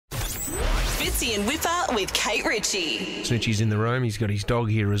Fitzy and Wippa with Kate Ritchie. Snitchy's in the room. He's got his dog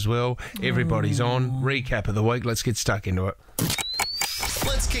here as well. Everybody's on. Recap of the week. Let's get stuck into it.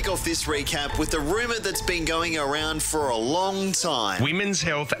 Let's kick off this recap with a rumour that's been going around for a long time. Women's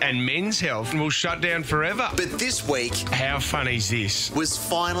health and men's health will shut down forever. But this week How fun is this? was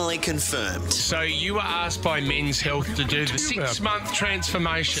finally confirmed. So you were asked by Men's Health to do the 6-month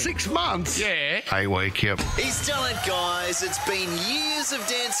transformation. 6 months? Yeah. Hey, wake up. He's done it, guys. It's been years of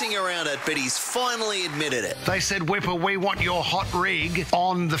dancing around it, but he's finally admitted it. They said, Wippa, we want your hot rig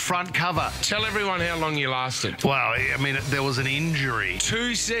on the front cover. Tell everyone how long you lasted. Well, I mean, there was an injury.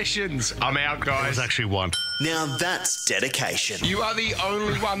 2 sessions. I'm out, It guys. was actually one. Now that's dedication. You are the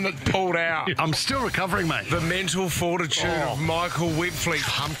only one that pulled out. I'm still recovering, mate. The mental fortitude of Michael Whitfleet.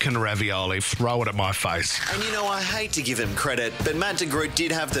 Pumpkin ravioli, throw it at my face. And you know, I hate to give him credit, but Matt DeGroot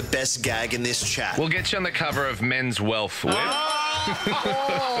did have the best gag in this chat. We'll get you on the cover of Men's Wealth, Whip.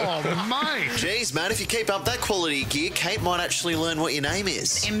 Oh, mate. Jeez, Matt, if you keep up that quality gear, Kate might actually learn what your name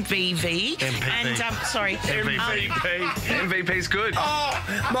is. MVV. MPV. And, MVP's good.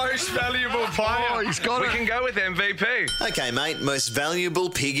 Oh, most valuable player. Oh, he's got We it. can go with MVP. Okay, mate, most valuable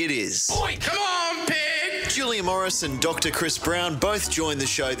pig it is. Oi, come on, pig. Julia Morris and Dr. Chris Brown both joined the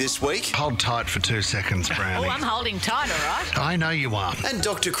show this week. Hold tight for 2 seconds, Brownie. I'm holding tight, all right? I know you are. And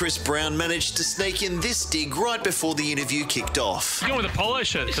Dr. Chris Brown managed to sneak in this dig right before the interview kicked off. You're with a polo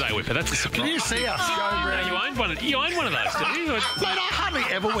shirt today, Whipper. That's a surprise. Can you see us? You owned one. You owned one of those, didn't you? Mate, I hardly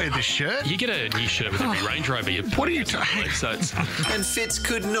ever wear this shirt. You get a new shirt with every Range Rover. What are you talking? So it's And Fitz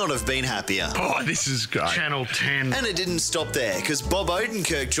could not have been happier. Oh, this is great. Channel 10. And it didn't stop there, because Bob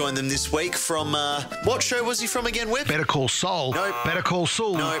Odenkirk joined them this week from, what show was he from again, Whip? Better Call Saul. Nope. Better Call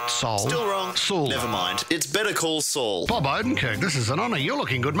Saul. Nope. Saul. Still wrong. Saul. Never mind. It's Better Call Saul. Bob Odenkirk, this is an honour. You're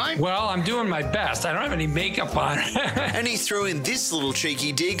looking good, mate. Well, I'm doing my best. I don't have any makeup on. And he threw in this little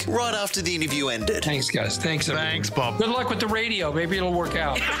cheeky dig right after the interview ended. Thanks, guys. Thanks, everybody. Thanks, Bob. Good luck with the radio. Maybe it'll work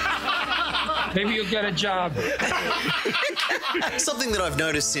out. Maybe you'll get a job. Something that I've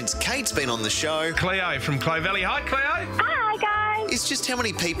noticed since Kate's been on the show Cleo from Clay Valley. Hi, Cleo. Hi, guys. is just how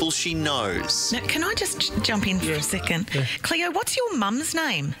many people she knows. Now, can I just jump in for a second? Cleo, what's your mum's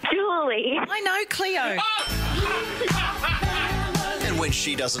name? Julie. I know Cleo. And when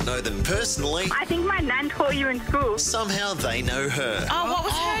she doesn't know them personally, I think my nan taught you in school. somehow they know her. Oh, what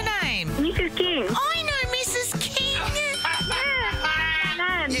was her name? Mrs. King. I know Mrs. King.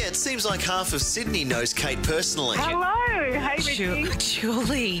 Nan. Yeah, it seems like half of Sydney knows Kate personally. Hello. Hey, Richie.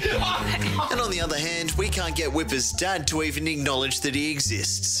 Julie. And on the other hand, we can't get Whipper's dad to even acknowledge that he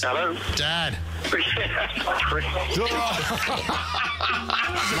exists. Hello. Dad.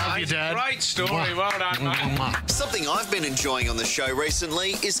 Love you, Dad. Great story. Well done, mate. Something I've been enjoying on the show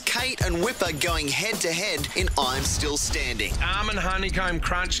recently is Kate and Wippa going head-to-head in I'm Still Standing. Almond honeycomb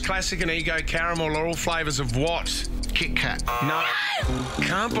crunch, classic and ego caramel are all flavours of what? Kit Kat. No.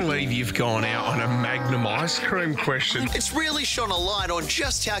 Can't believe you've gone out on a Magnum ice cream question. It's really shone a light on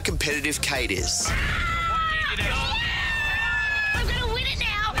just how competitive Kate is. I'm going to win it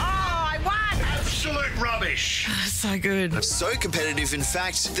now. Oh, I won. Absolute rubbish. So good. So competitive, in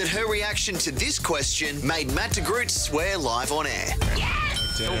fact, that her reaction to this question made Matt DeGroot swear live on air.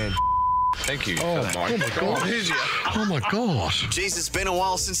 Damn. Thank you. Oh my God. Oh my God. Jeez, it's been a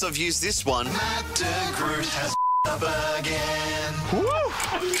while since I've used this one. Matt DeGroot has up again.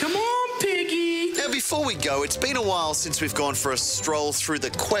 Come on, piggy. Now, before we go, it's been a while since we've gone for a stroll through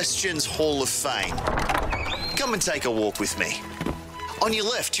the Questions Hall of Fame. Come and take a walk with me. On your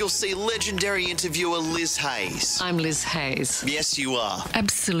left, you'll see legendary interviewer Liz Hayes. I'm Liz Hayes. Yes, you are.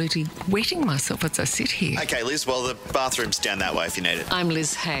 Absolutely wetting myself as I sit here. Okay, Liz, well, the bathroom's down that way if you need it. I'm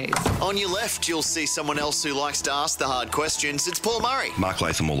Liz Hayes. On your left, you'll see someone else who likes to ask the hard questions. It's Paul Murray. Mark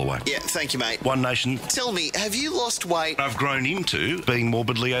Latham all the way. Yeah, thank you, mate. One Nation. Tell me, have you lost weight? I've grown into being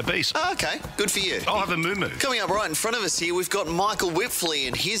morbidly obese. Oh, okay, good for you. I'll have a moo-moo. Coming up right in front of us here, we've got Michael Whitfleet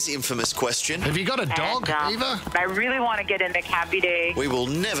and his infamous question. Have you got a dog, And, Eva? I really want to get into Cappy We will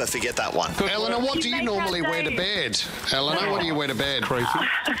never forget that one. Eleanor, what do you Make normally that wear to day. bed? Eleanor, what do you wear to bed? Do I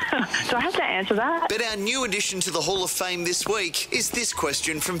have to answer that? But our new addition to the Hall of Fame this week is this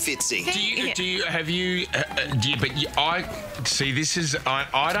question from Fitzy. I see. This is.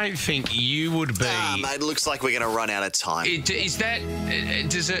 I don't think you would be. Mate, it looks like we're going to run out of time. Is that?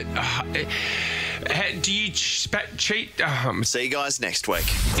 Does it? Do you cheat? See you guys next week.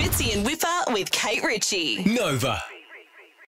 Fitzy and Wippa with Kate Ritchie. Nova.